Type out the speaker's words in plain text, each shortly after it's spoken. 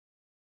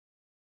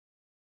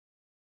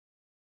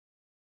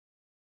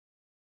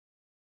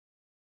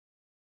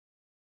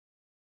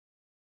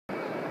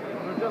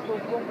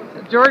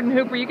Jordan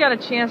Hooper, you got a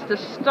chance to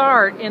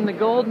start in the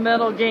gold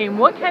medal game.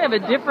 What kind of a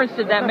difference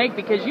did that make?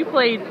 Because you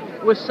played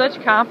with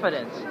such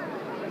confidence.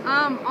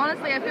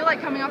 Honestly, I feel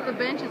like coming off the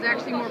bench is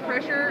actually more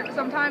pressure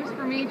sometimes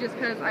for me, just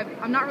because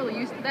I'm not really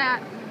used to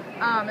that.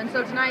 And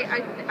so tonight,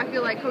 I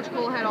feel like Coach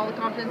Cole had all the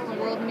confidence in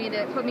the world in me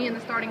to put me in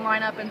the starting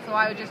lineup, and so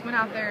I just went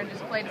out there and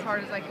just played as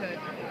hard as I could.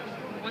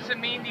 What's it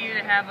mean to you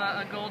to have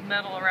a gold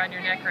medal around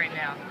your neck right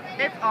now?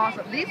 It's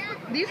awesome.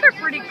 These are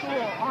pretty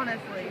cool,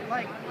 honestly.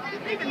 Like,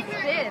 they can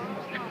spin.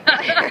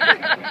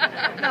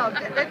 No,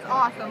 it's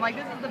awesome. Like,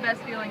 this is the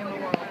best feeling in the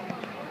world.